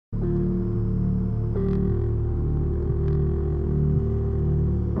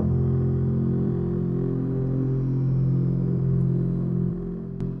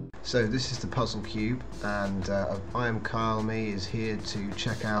So this is the puzzle cube, and iamkyleme is here to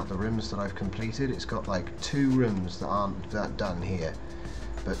check out the rooms that I've completed. It's got like 2 rooms that aren't done here,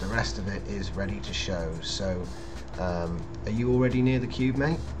 but the rest of it is ready to show. So are you already near the cube,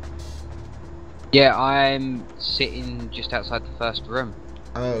 mate? Yeah, I'm sitting just outside the first room.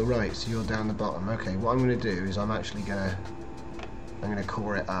 Oh right, so you're down the bottom. Okay, what I'm going to do is I'm going to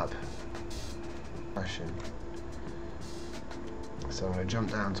core it up. So I'm going to jump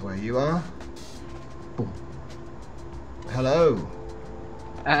down to where you are. Boom. Hello.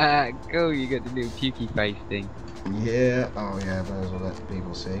 Cool, you got the little pukey face thing. Yeah, oh yeah, may as well let the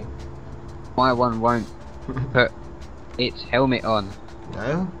people see. My one won't put its helmet on.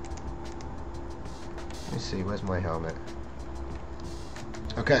 No? Let me see, where's my helmet?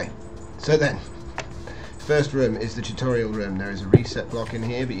 Okay, so then, first room is the tutorial room. There is a reset block in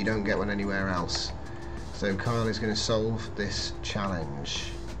here, but you don't get one anywhere else. So Kyle is going to solve this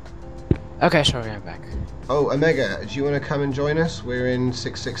challenge. Okay, sorry, I'm back. Oh, Omega, do you want to come and join us? We're in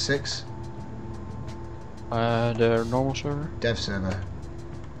 666. The normal server? Dev server.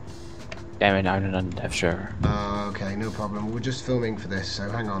 Damn it, I'm on the dev server. Okay, no problem. We're just filming for this, so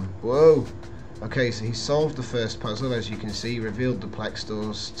hang on. Whoa! Okay, so he solved the first puzzle, as you can see, revealed the plex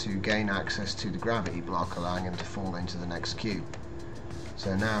doors to gain access to the gravity block, allowing him to fall into the next cube.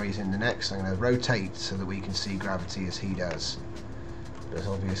 So now he's in the next. I'm going to rotate so that we can see gravity as he does. But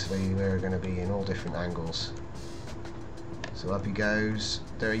obviously we're going to be in all different angles. So up he goes.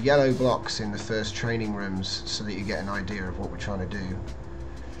 There are yellow blocks in the first training rooms so that you get an idea of what we're trying to do.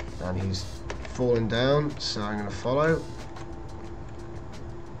 And he's fallen down, so I'm going to follow.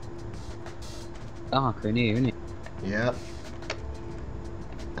 Dark in here, isn't it? Yeah.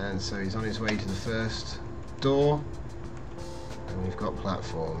 And so he's on his way to the first door. And we've got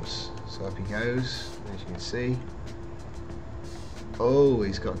platforms. So up he goes, as you can see. Oh,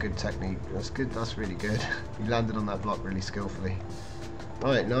 he's got good technique. That's good, that's really good. He landed on that block really skillfully.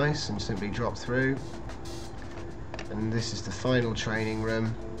 Right, nice, and simply drop through. And this is the final training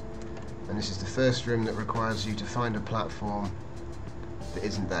room. And this is the first room that requires you to find a platform that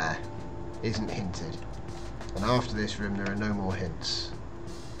isn't there, isn't hinted. And after this room there are no more hints.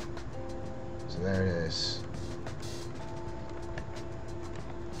 So there it is.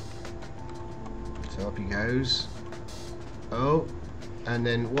 So up he goes. Oh, and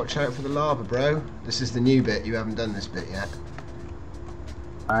then watch out for the lava, bro. This is the new bit. You haven't done this bit yet.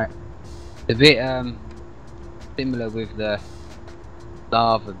 Alright. A bit similar with the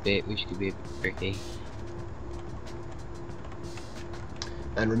lava bit, which could be a bit tricky.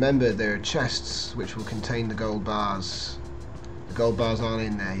 And remember, there are chests which will contain the gold bars. The gold bars aren't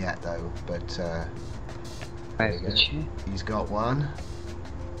in there yet, though. But there you go. He's got one.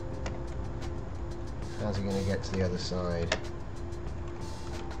 How's he going to get to the other side?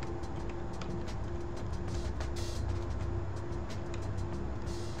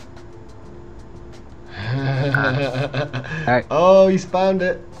 Oh, he's found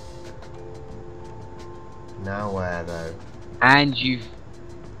it. Now where though? And you've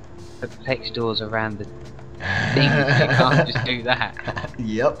put plex doors around the thing. You can't just do that.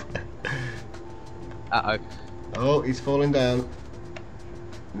 Yep. Uh oh. Oh, he's falling down.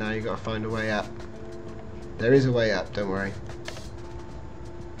 Now you got to find a way up. There is a way up, don't worry.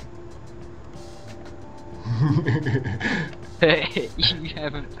 You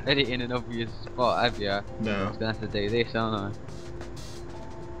haven't put it in an obvious spot, have you? No. I'm gonna have to do this, aren't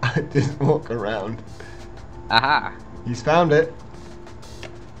I? Just walk around. Aha! He's found it.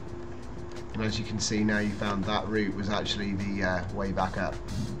 And as you can see now, you found that route was actually the way back up.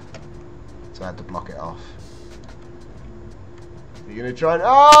 So I had to block it off. You're gonna try and...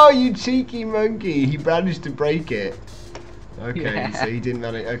 Oh, you cheeky monkey! He managed to break it. Okay, yeah. So he didn't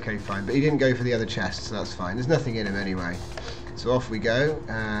manage... Okay, fine. But he didn't go for the other chest, so that's fine. There's nothing in him anyway. So off we go,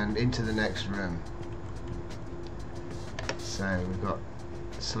 and into the next room. So we've got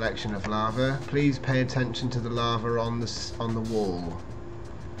a selection of lava. Please pay attention to the lava on the wall.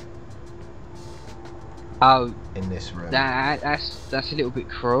 Oh, in this room. That's a little bit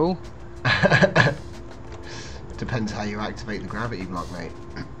cruel. Depends how you activate the gravity block, mate.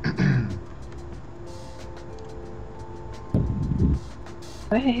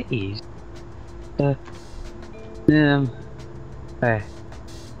 Where is where?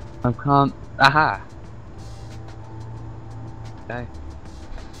 I can't. Aha! Okay.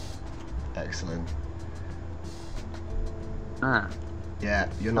 Excellent. Ah. Yeah,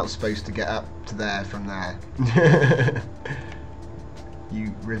 you're not supposed to get up to there from there.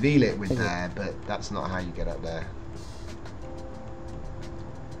 You reveal it with there, but that's not how you get up there.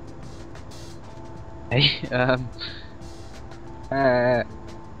 Hey,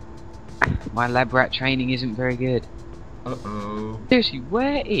 My lab rat training isn't very good. Uh-oh. Seriously,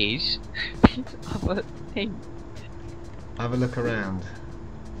 where is this other thing? Have a look around.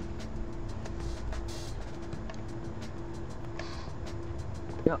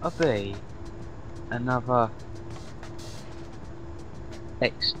 Gotta be another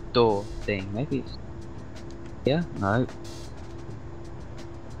X door thing. Maybe it's. Yeah? No.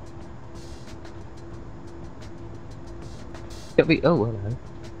 Gotta be. Oh, hello.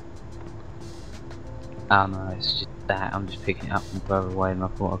 Oh no, it's just that. I'm just picking it up from further away than I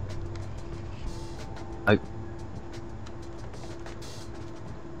thought. Oh.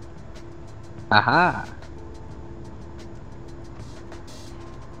 Aha!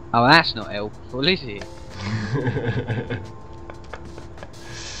 Oh, that's not helpful, is it?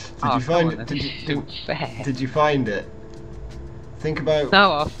 Did you find it? Did you find it? Think about.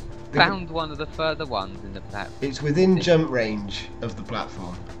 No, I've found one of the further ones in the platform. It's within jump range of the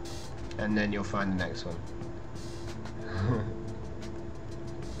platform, and then you'll find the next one.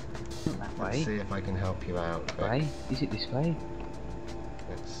 Not that way. Let's see if I can help you out. This way? Is it this way?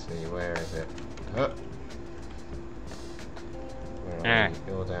 Let's see, where is it? Oh. Where are you?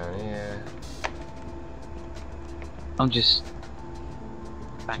 You're down here. I'm just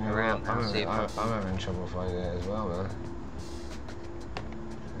back Do you know around what? now. See if I'm having trouble finding it as well, man.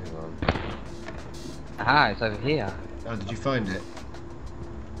 Hang on. Aha, it's over here. Oh, did you find it?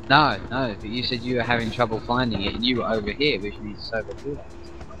 No, but you said you were having trouble finding it and you were over here, which means it's over here.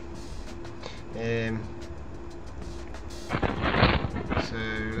 So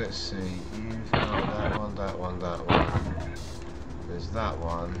let's see. You've got that one. There's that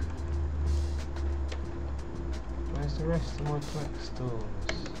one. Where's the rest of my Plex stores?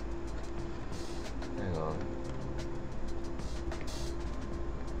 Hang on.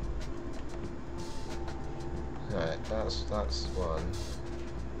 Right, that's one.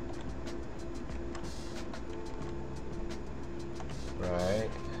 Right.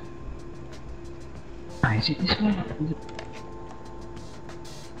 Ah, is it this way?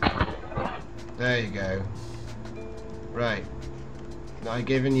 There you go. Right. Now I've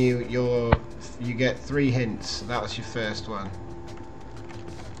given you your. You get 3 hints. That was your first one.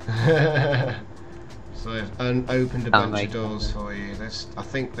 So I've opened a bunch of doors for you. I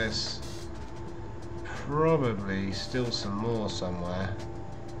think there's probably still some more somewhere.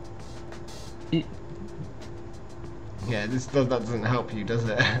 Yeah, that doesn't help you, does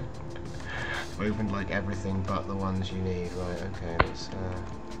it? I've opened like everything but the ones you need. Right, okay, let's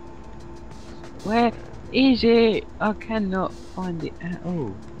Where is it? I cannot find it at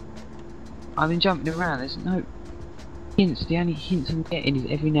all. I've been jumping around, there's no hints. The only hints I'm getting is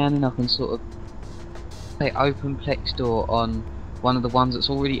every now and then I can sort of say open Plex door on one of the ones that's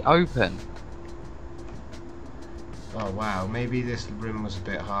already open. Oh wow, maybe this room was a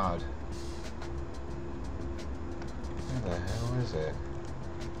bit hard. Where the hell is it?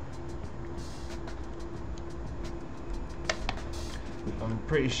 I'm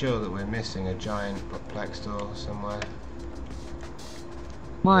pretty sure that we're missing a giant Plex door somewhere.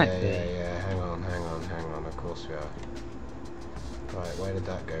 Might be. Yeah, hang on, of course we are. Right, where did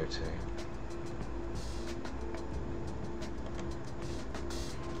that go to?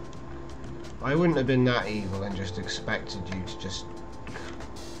 I wouldn't have been that evil and just expected you to just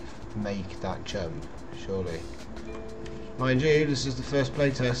make that jump, surely. Mind you, this is the first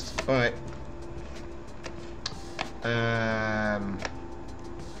playtest. Alright.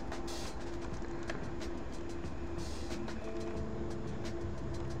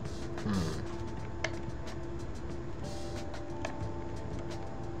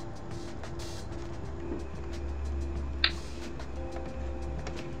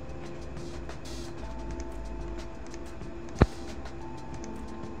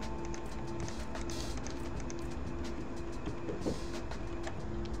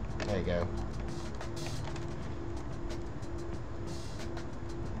 There you go.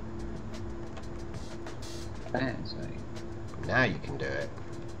 Now you can do it.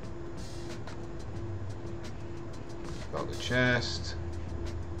 Got the chest.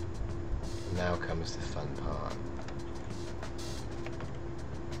 Now comes the fun part.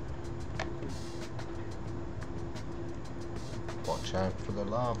 Watch out for the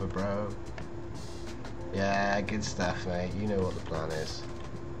lava, bro. Yeah, good stuff, mate. You know what the plan is.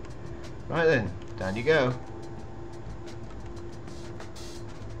 Right then, down you go.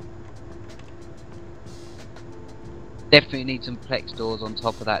 Definitely need some Plex doors on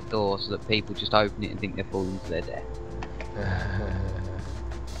top of that door so that people just open it and think they're falling to their death.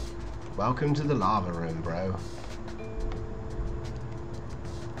 Welcome to the lava room, bro.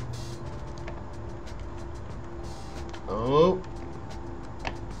 Oh.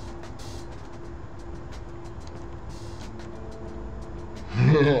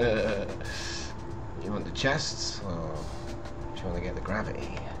 You want the chests, or do you want to get the gravity?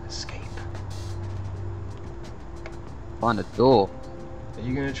 Escape. Find a door. Are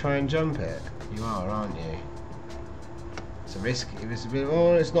you going to try and jump it? You are, aren't you? It's a risk. It was a bit.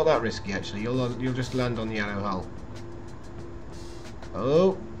 Oh, it's not that risky actually. You'll just land on the yellow hull.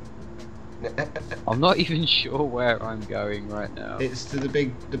 Oh. I'm not even sure where I'm going right now. It's to the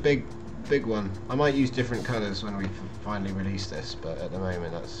big one. I might use different colours when we finally release this, but at the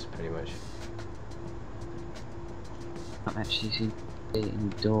moment that's pretty much. I'm actually seeing any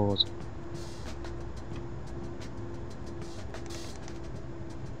doors.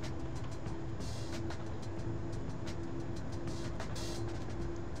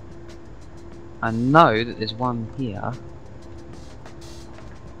 I know that there's one here.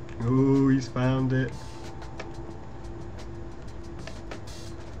 Oh, he's found it.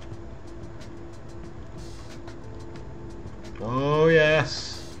 Oh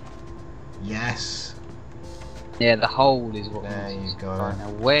yes, yes. Yeah, the hole is what. There you go. Right, now,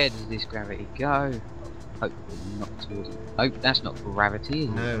 where does this gravity go? Hopefully not towards it. Oh, that's not gravity, is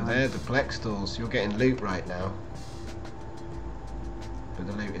it? No, they're the plex doors. You're getting loot right now, but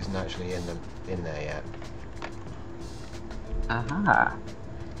the loot isn't actually in there yet. Aha.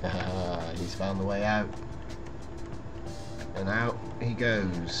 He's found the way out, and out he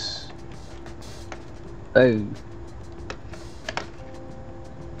goes. Boom.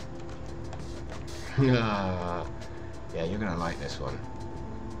 Yeah, you're gonna like this one.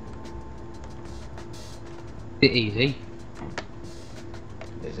 Bit easy.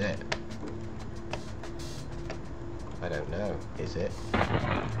 Is it? I don't know. Is it?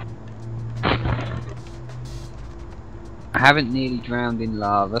 I haven't nearly drowned in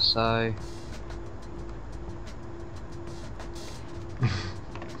lava, so...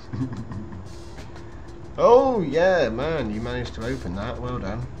 Oh yeah, man, you managed to open that. Well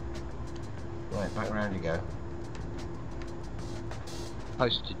done. Right, back round you go.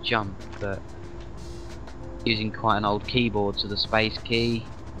 Supposed to jump, but using quite an old keyboard, so the space key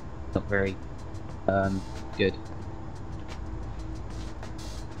not very good.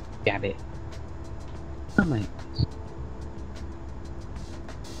 Gab it. Oh mate.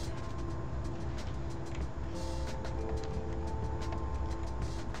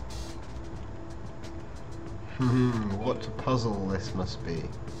 What a puzzle this must be.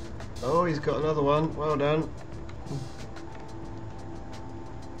 Oh, he's got another one. Well done.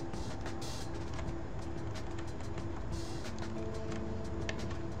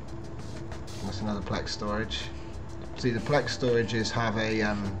 That's another plex storage. See, the plex storages have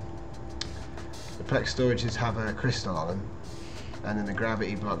a crystal on them, and then the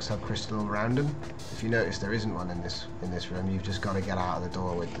gravity blocks have crystal around them. If you notice, there isn't one in this room. You've just got to get out of the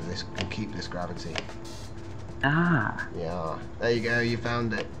door with this and keep this gravity. Ah. Yeah, there you go. You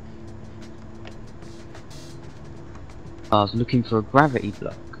found it. I was looking for a gravity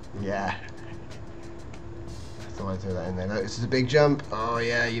block. Yeah. I thought I'd throw that in there. Look, this is a big jump. Oh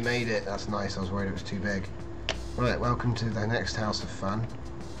yeah, you made it. That's nice. I was worried it was too big. Right, welcome to the next house of fun.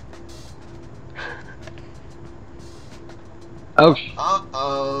 Oh.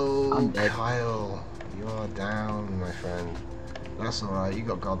 Uh-oh, I'm dead. Kyle. You are down, my friend. That's alright. You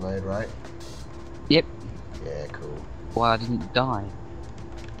got God mode, right? Yep. Yeah, cool. Why I didn't die.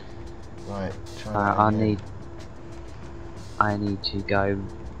 Right, try that again. I need to go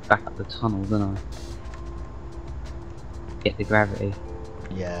back up the tunnel, don't I? Get the gravity.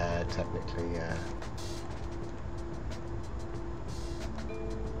 Yeah, technically, yeah.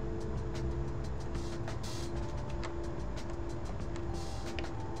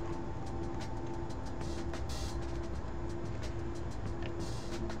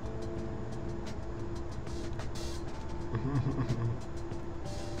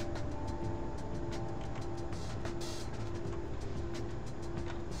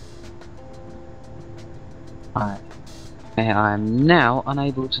 Alright. I am now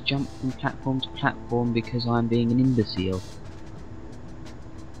unable to jump from platform to platform because I'm being an imbecile.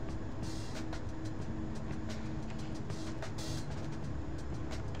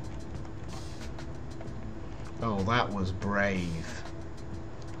 Oh, that was brave.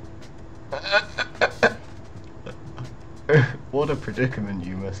 What a predicament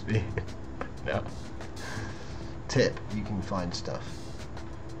you must be. No. Tip, you can find stuff.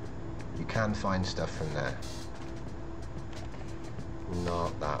 You can find stuff from there.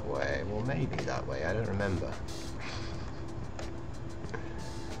 Not that way. Well, maybe that way. I don't remember.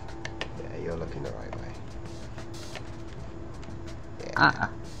 Yeah, you're looking the right way. Yeah. Ah.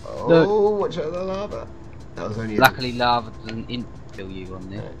 Oh, Look. watch out the lava. That was only. Luckily lava doesn't kill you on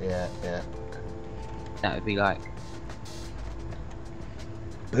there. Yeah, yeah. That would be like...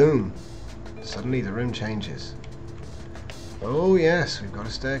 Boom. Suddenly the room changes. Oh yes, we've got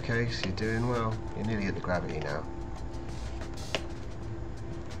a staircase. You're doing well. You're nearly at the gravity now.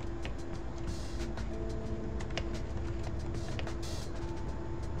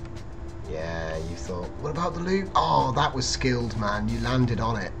 Yeah, you thought, what about the loot? Oh, that was skilled, man. You landed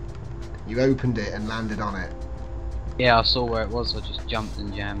on it. You opened it and landed on it. Yeah, I saw where it was, so I just jumped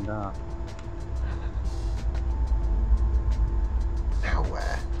and jammed up. Now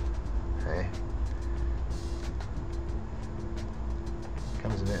where? Hey?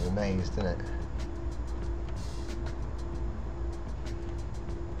 Comes a bit of a maze, doesn't it?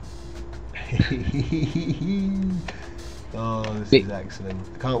 Oh, this is excellent.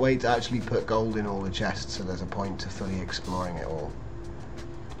 I can't wait to actually put gold in all the chests so there's a point to fully exploring it all.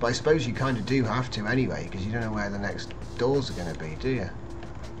 But I suppose you kind of do have to anyway, because you don't know where the next doors are going to be, do you?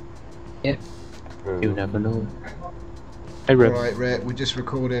 Yep. You never know. Hey, Rip. Alright, Rick, we're just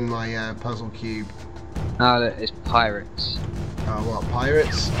recording my PuzzleCube. Oh, look, it's pirates. Oh, what,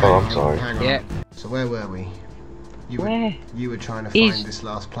 pirates? Oh, I'm sorry. Hang on. Yeah. So where were we? Where? You were trying to Is- find this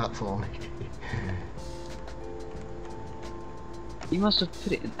last platform. You must have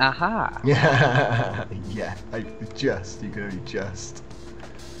put it in. Aha! Yeah, you can only just.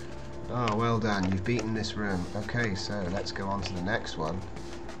 Oh, well done, you've beaten this room. Okay, so let's go on to the next one.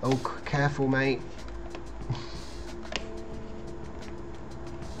 Oh, careful, mate.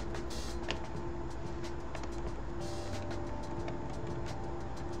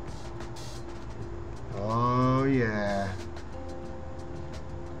 Oh, yeah.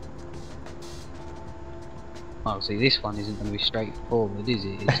 Oh, see, this one isn't going to be straightforward, is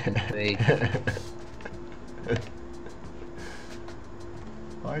it? It's going to be.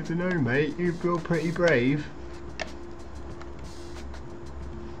 I don't know, mate. You feel pretty brave.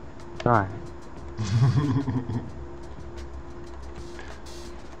 Right.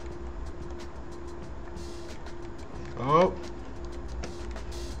 Oh.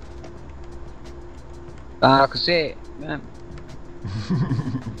 I can see it. Man.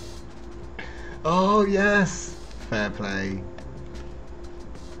 Oh, yes. Fair play.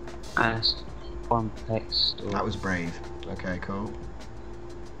 That's complex story. That was brave. Okay, cool.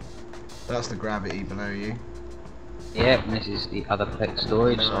 That's the gravity below you. Yep, and this is the other plex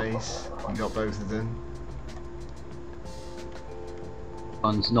storage. Nice. You got both of them.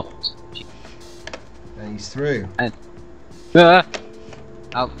 One's not. And he's through. Ah!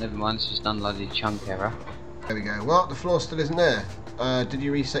 Oh, never mind, it's just unloaded chunk error. There we go. What? The floor still isn't there? Did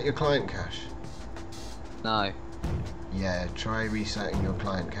you reset your client cache? No. Yeah, try resetting your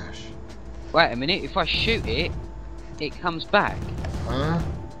client cache. Wait a minute, if I shoot it, it comes back. Huh?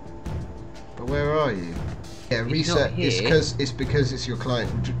 But where are you? Yeah, He's reset. not It's here. because it's your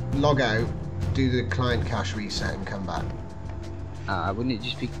client. Log out, do the client cache reset, and come back. Wouldn't it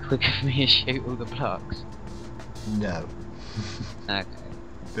just be quicker for me to shoot all the blocks? No. Okay.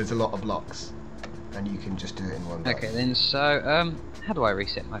 There's a lot of blocks, and you can just do it in one go. Okay then, so, how do I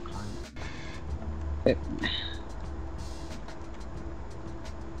reset my client?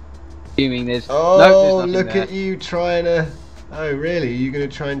 Assuming there's... Oh, nope, there's look nothing at you trying to... Oh, really? You're going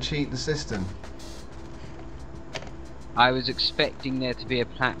to try and cheat the system? there. I was expecting there to be a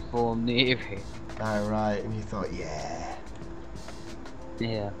platform near it. Oh, right. And you thought, yeah.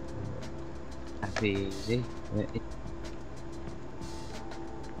 Yeah. That'd be easy. Looks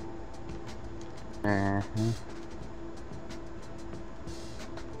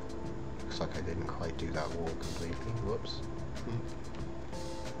like I didn't quite do that wall completely. Whoops.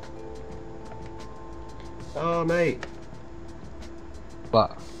 Oh, mate.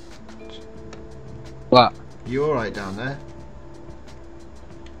 What? What? You alright down there?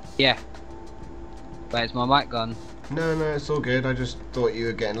 Yeah. Where's my mic gone? No, no, it's all good. I just thought you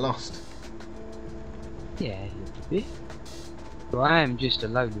were getting lost. Yeah, a little bit. So I am just a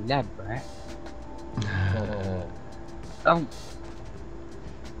lowly lab rat. Oh,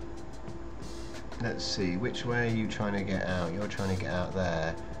 Let's see, which way are you trying to get out? You're trying to get out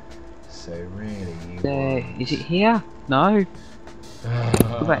there. So really, you there. want... Is it here? No.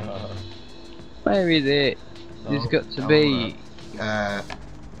 Where is it? There's got to be.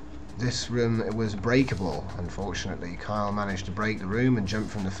 This room was breakable, unfortunately. Kyle managed to break the room and jump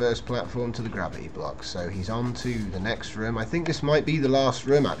from the first platform to the gravity block. So he's on to the next room. I think this might be the last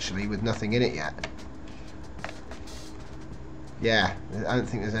room, actually, with nothing in it yet. Yeah, I don't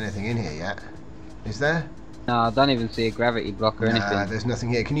think there's anything in here yet. Is there? No, I don't even see a gravity block or Nah, anything. there's nothing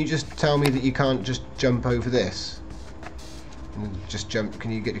here. Can you just tell me that you can't just jump over this? And just jump.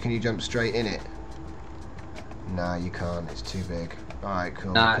 Can you jump straight in it? Nah, you can't. It's too big. Alright,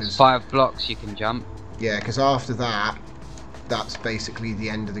 cool. No, it's 5 blocks you can jump. Yeah, because after that, that's basically the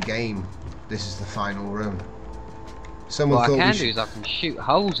end of the game. This is the final room. Someone What I thought can we do should... is I can shoot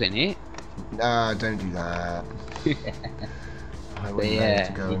holes in it. Nah, don't do that. I wouldn't know yeah,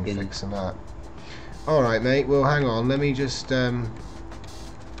 to go you and can- fix them up. Alright mate, well hang on, let me just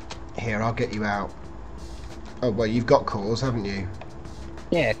here, I'll get you out. Oh well, you've got cores, haven't you?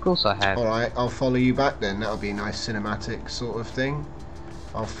 Yeah, of course I have. Alright, I'll follow you back then. That'll be a nice cinematic sort of thing.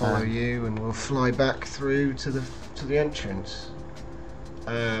 I'll follow you and we'll fly back through to the entrance.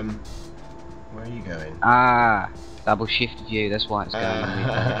 Where are you going? Ah, double shift view, that's why it's going in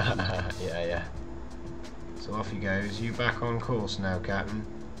weird directions. Yeah. So off he goes. You back on course now, Captain.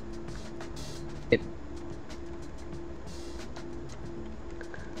 Yep.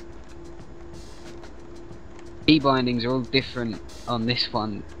 Key bindings are all different on this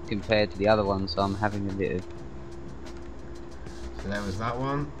one compared to the other one, so I'm having a bit of... So there was that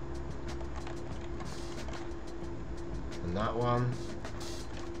one. And that one.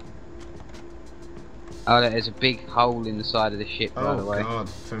 Oh, there's a big hole in the side of the ship, by the Oh way. god,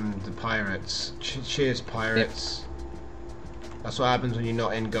 from the pirates. Cheers, pirates. That's what happens when you're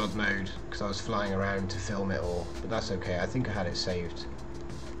not in God mode, because I was flying around to film it all. But that's okay, I think I had it saved.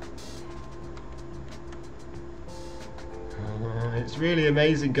 It's really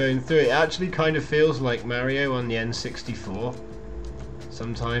amazing going through it. It actually kind of feels like Mario on the N64.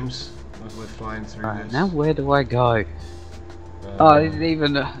 Sometimes, when we're flying through Right, this. now where do I go? Oh, this is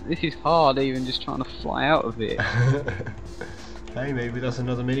even this is hard, even just trying to fly out of it. Hey, maybe that's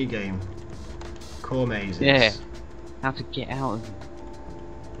another mini game. Core mazes. Yeah, how to get out of it.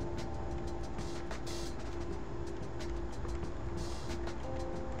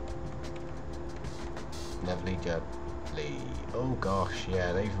 Lovely jubbly. Oh gosh,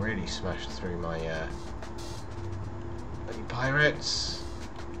 yeah, they've really smashed through my bloody pirates.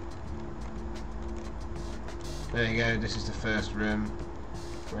 There you go, this is the first room.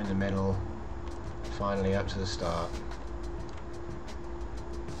 We're in the middle. Finally up to the start.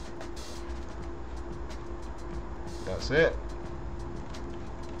 That's it.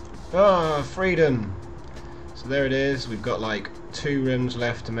 Ah, freedom! So there it is, we've got like 2 rooms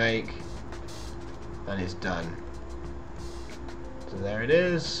left to make. And it's done. So there it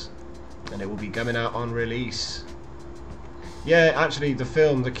is. And it will be coming out on release. Yeah, actually the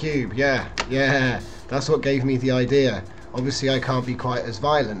film, The Cube, yeah. That's what gave me the idea. Obviously I can't be quite as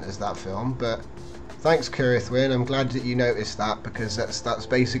violent as that film, but thanks Curithwin, I'm glad that you noticed that, because that's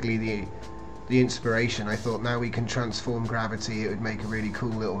basically the inspiration. I thought now we can transform gravity, it would make a really cool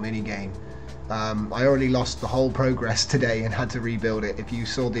little mini game. I already lost the whole progress today and had to rebuild it. If you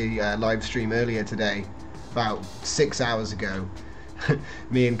saw the live stream earlier today, about 6 hours ago,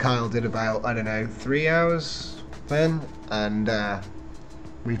 me and Kyle did about, I don't know, 3 hours then, and I've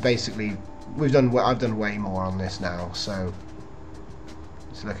done way more on this now, so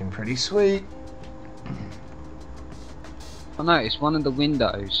it's looking pretty sweet. I noticed one of the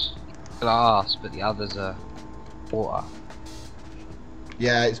windows glass, but the others are water.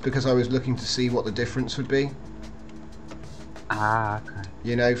 Yeah, it's because I was looking to see what the difference would be. Ah, okay.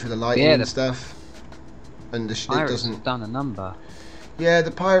 You know, for the lighting Yeah, and the stuff. And it Pirates doesn't. have done a number. Yeah,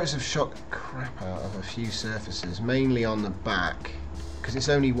 the pirates have shot the crap out of a few surfaces, mainly on the back, because it's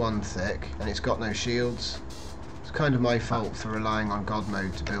only 1 thick and it's got no shields. It's kind of my fault for relying on God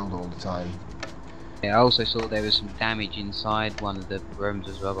mode to build all the time. Yeah, I also saw there was some damage inside one of the rooms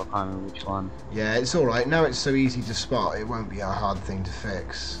as well, but I can't remember which one. Yeah, it's alright. Now it's so easy to spot, it won't be a hard thing to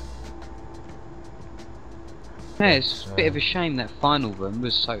fix. Yeah, it's a bit of a shame that final room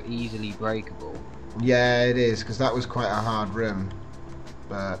was so easily breakable. Yeah, it is, because that was quite a hard room.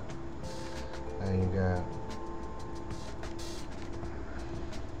 But